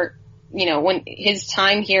kind of were when his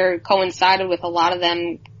time here coincided with a lot of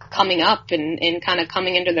them coming up and kind of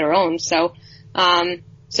coming into their own. So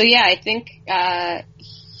yeah, I think,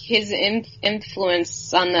 his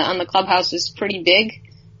influence on the clubhouse is pretty big.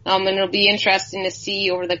 And it'll be interesting to see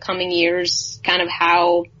over the coming years kind of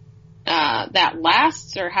how, that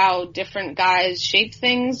lasts, or how different guys shape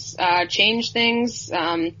things, change things.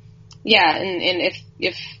 And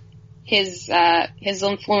if his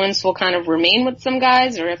influence will kind of remain with some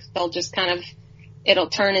guys, or if they'll just it'll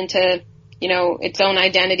turn into, its own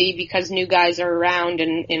identity because new guys are around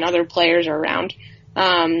and other players are around.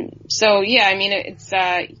 So yeah, I mean, it's,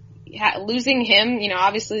 losing him,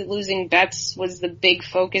 obviously losing Betts was the big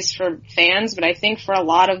focus for fans, but I think for a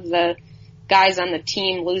lot of the guys on the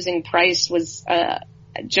team, losing Price was,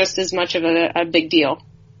 just as much of a big deal.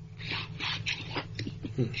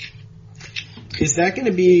 Is that going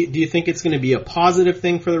to be, do you think it's going to be a positive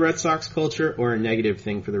thing for the Red Sox culture or a negative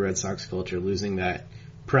thing for the Red Sox culture, losing that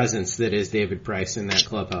presence that is David Price in that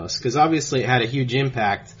clubhouse? Because obviously it had a huge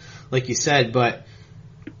impact, like you said, but,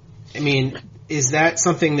 I mean, is that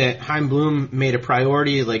something that Chaim Bloom made a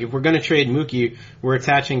priority? Like, if we're going to trade Mookie, we're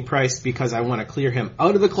attaching Price because I want to clear him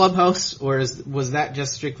out of the clubhouse, or was that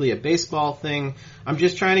just strictly a baseball thing? I'm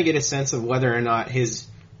just trying to get a sense of whether or not his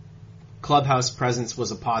clubhouse presence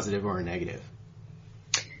was a positive or a negative.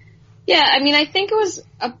 Yeah, I mean, I think it was,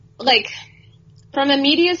 from a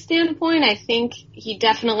media standpoint, I think he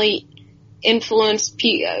definitely influenced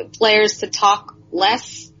players to talk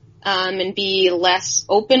less, and be less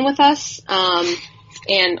open with us,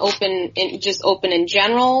 and open in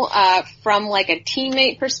general. From a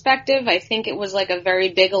teammate perspective, I think it was a very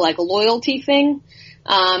big loyalty thing,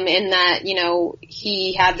 in that,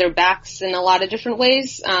 he had their backs in a lot of different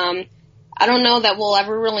ways. I don't know that we'll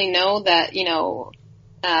ever really know that,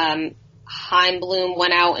 Chaim Bloom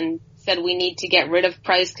went out and said we need to get rid of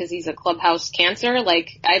Price because he's a clubhouse cancer.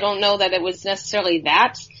 I don't know that it was necessarily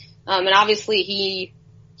that. And obviously he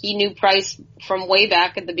knew Price from way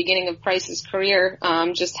back at the beginning of Price's career,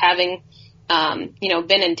 just having,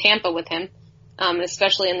 been in Tampa with him,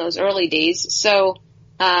 especially in those early days. So,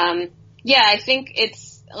 yeah, I think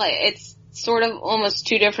it's sort of almost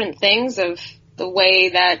two different things of the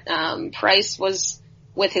way that, Price was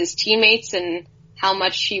with his teammates and how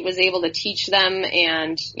much he was able to teach them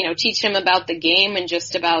and, teach him about the game and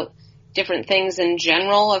just about different things in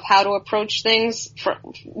general of how to approach things, for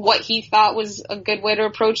what he thought was a good way to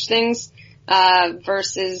approach things,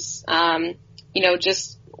 versus,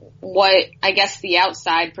 just what I guess the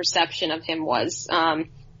outside perception of him was. And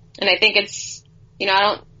I think it's,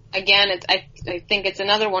 I think it's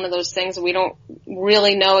another one of those things that we don't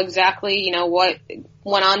really know exactly, what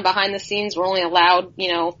went on behind the scenes. We're only allowed,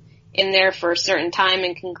 in there for a certain time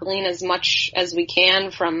and can glean as much as we can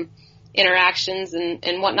from interactions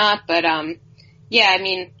and whatnot. But, yeah, I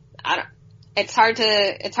mean, it's hard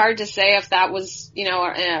to say if that was,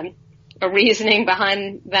 a reasoning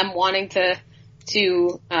behind them wanting to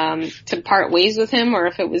part ways with him, or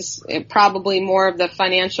if it was probably more of the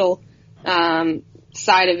financial,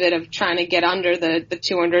 side of it of trying to get under the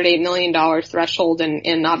 $208 million threshold.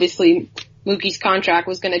 And obviously Mookie's contract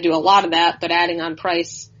was going to do a lot of that, but adding on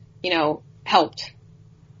Price, helped.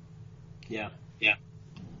 Yeah.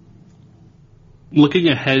 Looking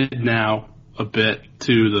ahead now a bit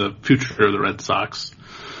to the future of the Red Sox,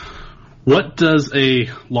 what does a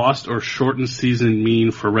lost or shortened season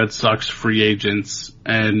mean for Red Sox free agents?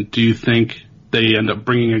 And do you think they end up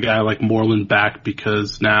bringing a guy like Moreland back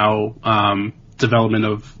because now development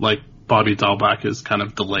of Bobby Dahlbeck is kind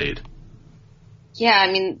of delayed? Yeah,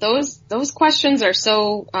 I mean, those questions are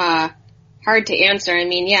so hard to answer. I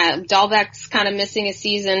mean, yeah, Dahlbeck's kind of missing a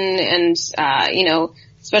season, and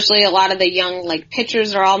especially a lot of the young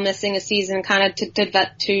pitchers are all missing a season kind of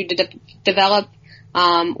to develop.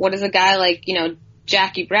 What is a guy like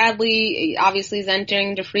Jackie Bradley obviously is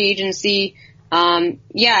entering to free agency.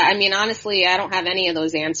 Yeah, I mean, honestly, I don't have any of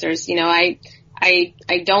those answers. I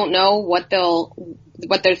don't know what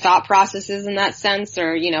their thought process is in that sense,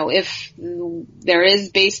 or if there is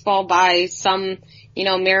baseball by some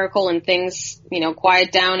miracle and things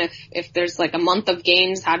quiet down, if there's a month of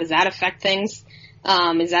games, how does that affect things?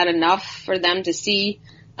 Is that enough for them to see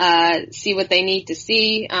what they need to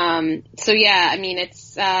see? So yeah, I mean,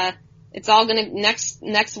 it's all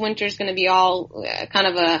next winter's gonna be all kind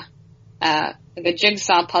of a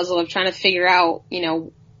jigsaw puzzle of trying to figure out,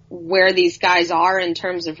 where these guys are in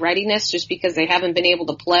terms of readiness, just because they haven't been able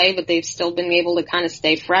to play, but they've still been able to kind of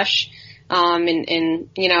stay fresh. And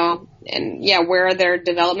yeah, where are their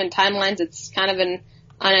development timelines? It's kind of an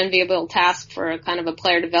unenviable task for a kind of a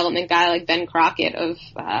player development guy like Ben Crockett of,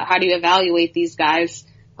 how do you evaluate these guys,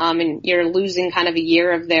 and you're losing kind of a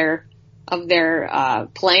year of their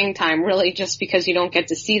playing time really just because you don't get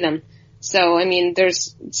to see them. So, I mean,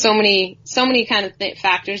 there's so many kind of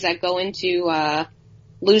factors that go into,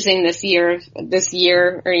 losing this year,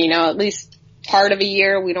 or, at least part of a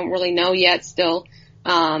year. We don't really know yet still.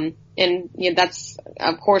 And that's,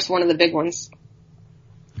 of course, one of the big ones.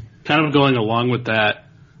 Kind of going along with that,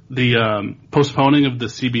 the postponing of the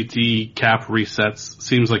CBT cap resets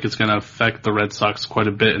seems like it's going to affect the Red Sox quite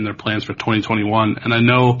a bit in their plans for 2021. And I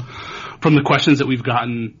know from the questions that we've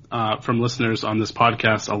gotten from listeners on this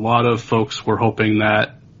podcast, a lot of folks were hoping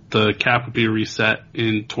that the cap would be reset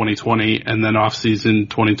in 2020, and then off-season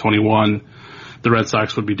 2021, the Red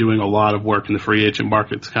Sox would be doing a lot of work in the free agent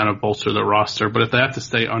market to kind of bolster their roster. But if they have to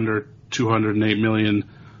stay under $208 million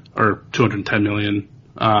or $210 million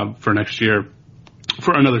for next year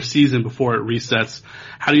for another season before it resets,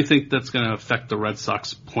 how do you think that's going to affect the Red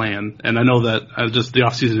Sox plan? And I know that just the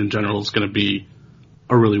offseason in general is going to be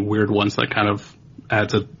a really weird one, so that kind of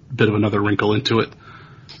adds a bit of another wrinkle into it.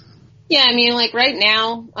 Yeah, I mean, like right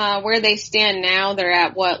now, where they stand now, they're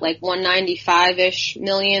at like 195-ish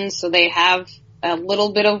million, so they have a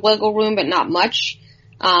little bit of wiggle room, but not much.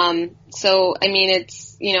 So, I mean,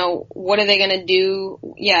 it's, what are they going to do?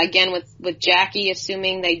 Yeah, again, with Jackie,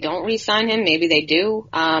 assuming they don't re-sign him, maybe they do.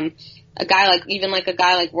 A guy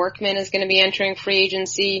like Workman is going to be entering free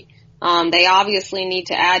agency. They obviously need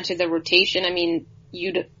to add to the rotation. I mean,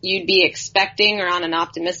 you'd be expecting, or on an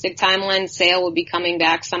optimistic timeline, Sale would be coming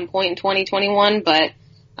back some point in 2021, but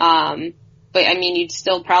I mean, you'd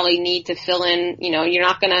still probably need to fill in, you're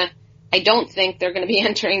not gonna, I don't think they're gonna be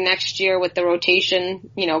entering next year with the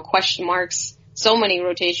rotation, question marks, so many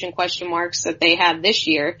rotation question marks that they had this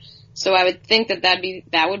year. So I would think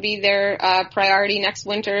that would be their, priority next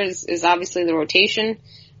winter is obviously the rotation.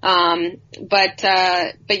 But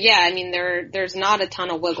yeah, I mean, there's not a ton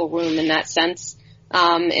of wiggle room in that sense.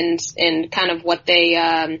 And kind of what they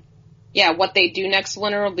do next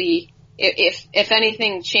winter will be, if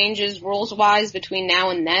anything changes rules wise between now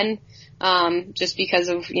and then, just because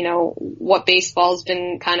of, what baseball's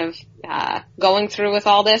been kind of, going through with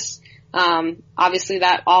all this. Obviously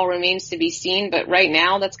that all remains to be seen, but right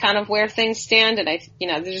now that's kind of where things stand. And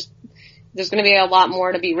there's going to be a lot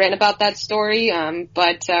more to be written about that story, or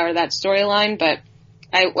that storyline, but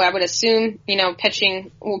I would assume,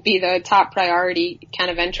 pitching will be the top priority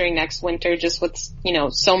kind of entering next winter, just with,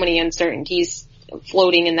 so many uncertainties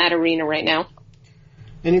floating in that arena right now.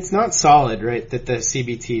 And it's not solid, right, that the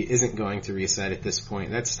CBT isn't going to reset at this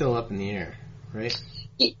point. That's still up in the air, right?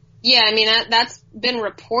 Yeah, I mean, that's been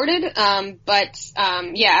reported, as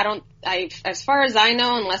far as I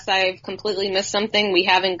know, unless I've completely missed something, we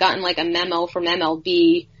haven't gotten like a memo from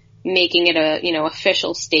MLB making it a,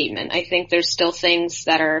 official statement. I think there's still things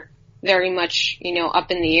that are very much,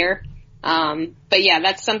 up in the air. But yeah,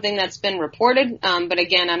 that's something that's been reported. But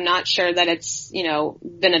again, I'm not sure that it's,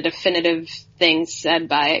 been a definitive thing said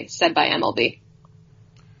by MLB.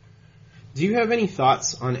 Do you have any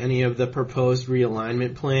thoughts on any of the proposed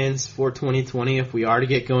realignment plans for 2020 if we are to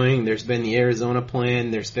get going? There's been the Arizona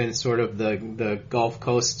plan. There's been sort of the Gulf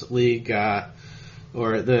Coast League,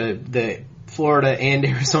 or the Florida and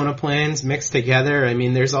Arizona plans mixed together. I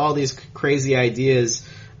mean, there's all these crazy ideas.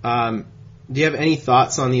 Do you have any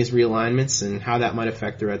thoughts on these realignments and how that might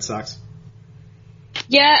affect the Red Sox?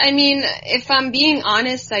 Yeah, I mean, if I'm being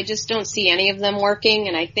honest, I just don't see any of them working,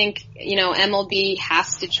 and I think, MLB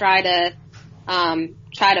has to try to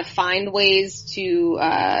find ways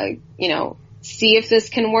to, see if this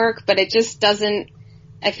can work, but it just doesn't.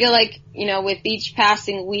 I feel like, with each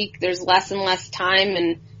passing week, there's less and less time,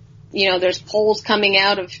 and there's polls coming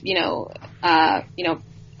out of,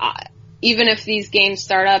 even if these games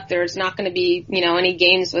start up, there's not going to be, any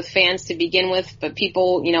games with fans to begin with, but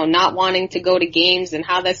people, not wanting to go to games and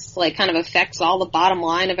how this like kind of affects all the bottom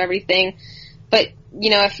line of everything. But,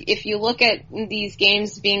 if you look at these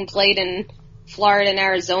games being played in Florida and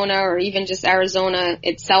Arizona, or even just Arizona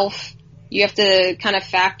itself, you have to kind of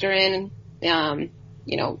factor in,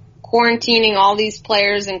 quarantining all these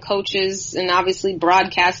players and coaches and obviously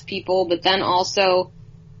broadcast people, but then also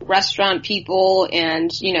restaurant people and,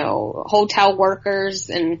 hotel workers,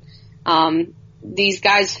 and these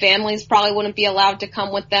guys' families probably wouldn't be allowed to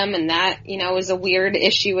come with them, and that, is a weird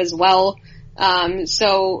issue as well.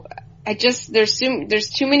 So there's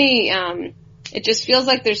too many, it just feels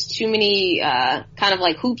like there's too many, kind of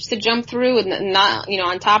like hoops to jump through, and not,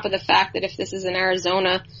 on top of the fact that if this is in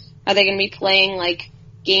Arizona, are they going to be playing like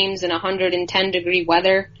games in 110 degree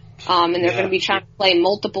weather? And they're going to be trying to play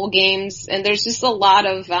multiple games, and there's just a lot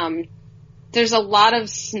of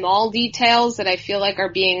small details that I feel like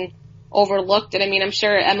are being overlooked. And I mean, I'm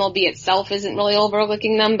sure MLB itself isn't really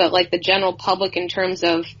overlooking them, but like the general public in terms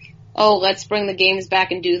of, oh, let's bring the games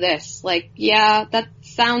back and do this. Like, yeah, that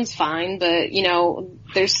sounds fine, but, you know,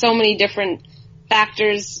 there's so many different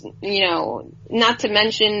factors, you know, not to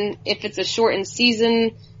mention if it's a shortened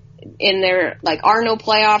season and there, like, are no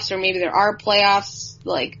playoffs or maybe there are playoffs,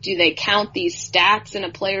 like, do they count these stats in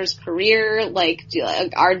a player's career? Like,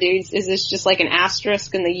 is this just like an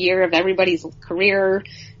asterisk in the year of everybody's career?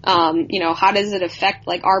 You know, how does it affect,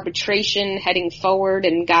 like, arbitration heading forward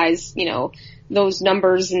and guys, you know, those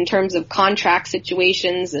numbers in terms of contract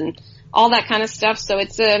situations and all that kind of stuff. So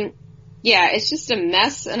it's it's just a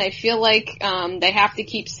mess, and I feel like they have to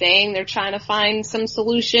keep saying they're trying to find some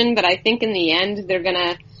solution, but I think in the end they're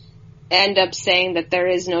gonna end up saying that there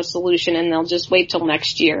is no solution and they'll just wait till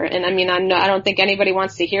next year. And I mean, I don't think anybody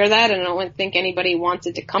wants to hear that, and I don't think anybody wants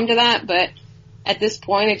it to come to that, but at this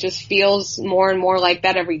point it just feels more and more like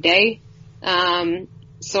that every day.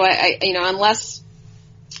 So I you know, unless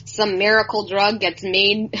some miracle drug gets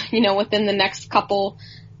made, you know, within the next couple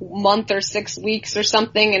month or 6 weeks or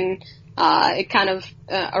something, and it kind of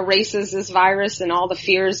erases this virus and all the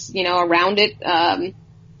fears, you know, around it,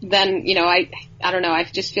 then, you know, I don't know, I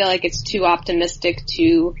just feel like it's too optimistic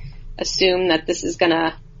to assume that this is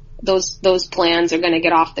gonna, those plans are gonna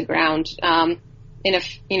get off the ground. And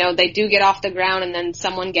if, you know, they do get off the ground and then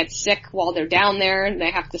someone gets sick while they're down there and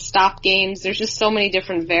they have to stop games, there's just so many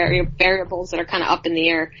different variables that are kind of up in the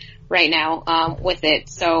air right now, with it.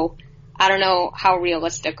 So I don't know how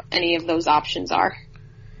realistic any of those options are.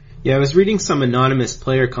 Yeah, I was reading some anonymous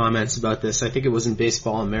player comments about this. I think it was in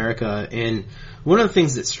Baseball America, and one of the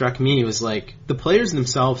things that struck me was, like, the players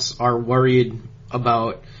themselves are worried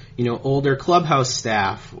about, you know, older clubhouse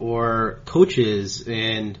staff or coaches,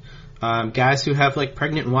 and guys who have, like,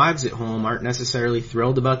 pregnant wives at home aren't necessarily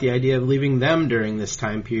thrilled about the idea of leaving them during this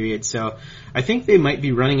time period. So I think they might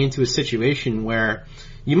be running into a situation where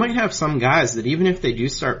you might have some guys that even if they do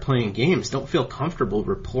start playing games don't feel comfortable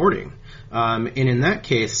reporting. And in that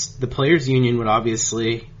case, the players union would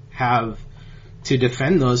obviously have to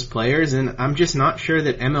defend those players, and I'm just not sure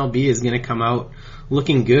that MLB is going to come out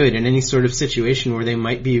looking good in any sort of situation where they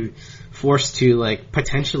might be forced to, like,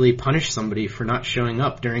 potentially punish somebody for not showing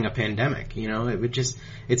up during a pandemic. You know,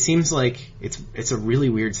 it seems like it's a really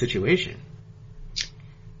weird situation.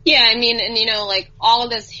 Yeah, I mean, and you know, like, all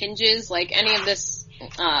of this hinges, like, any of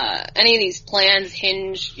these plans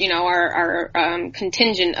hinge, you know, are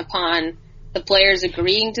contingent upon the players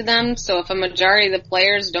agreeing to them. So if a majority of the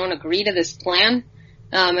players don't agree to this plan,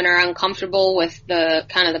 and are uncomfortable with the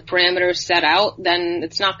kind of the parameters set out, then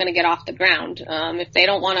it's not going to get off the ground. If they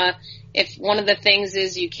don't want to, if one of the things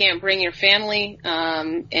is you can't bring your family,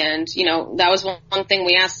 and, you know, that was one thing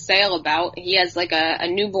we asked Sale about. He has like a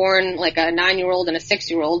newborn, like a 9-year-old and a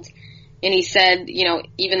 6-year-old. And he said, you know,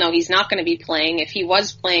 even though he's not going to be playing, if he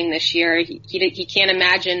was playing this year, he can't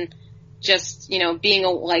imagine just, you know, being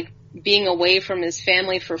away from his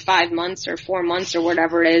family for 5 months or 4 months or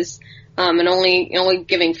whatever it is, and only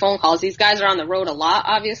giving phone calls. These guys are on the road a lot,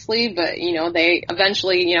 obviously, but, you know, they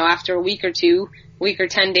eventually, you know, after a week or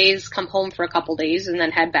 10 days, come home for a couple days and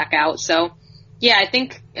then head back out. So, yeah, I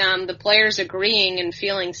think the players agreeing and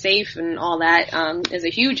feeling safe and all that is a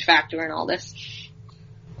huge factor in all this.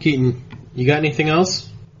 Keaton, you got anything else?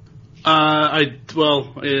 I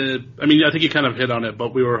mean, I think you kind of hit on it,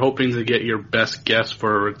 but we were hoping to get your best guess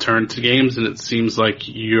for a return to games, and it seems like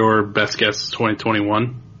your best guess is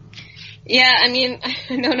 2021. Yeah, I mean,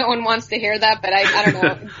 I know no one wants to hear that, but I don't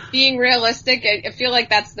know. Being realistic, I feel like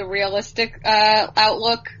that's the realistic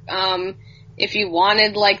outlook. If you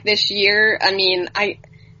wanted, like, this year, I mean,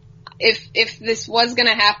 If this was going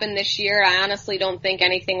to happen this year, I honestly don't think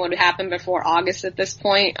anything would happen before August at this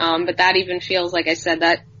point. But that even feels, like I said,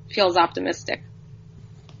 that feels optimistic.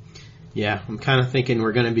 Yeah, I'm kind of thinking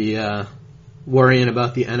we're going to be worrying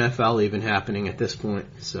about the NFL even happening at this point.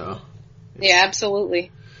 So. Yeah,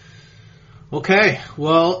 absolutely. Okay,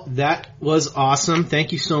 well, that was awesome.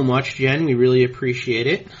 Thank you so much, Jen. We really appreciate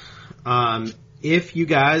it. If you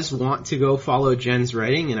guys want to go follow Jen's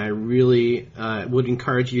writing, and I really would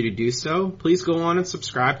encourage you to do so, please go on and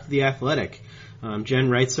subscribe to The Athletic. Jen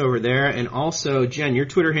writes over there. And also, Jen, your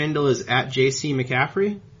Twitter handle is @JC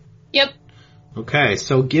McCaffrey? Yep. Okay,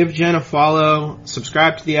 so give Jen a follow,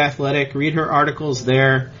 subscribe to The Athletic, read her articles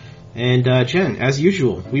there. And Jen, as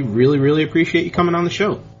usual, we really, really appreciate you coming on the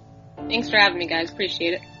show. Thanks for having me, guys.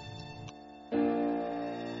 Appreciate it.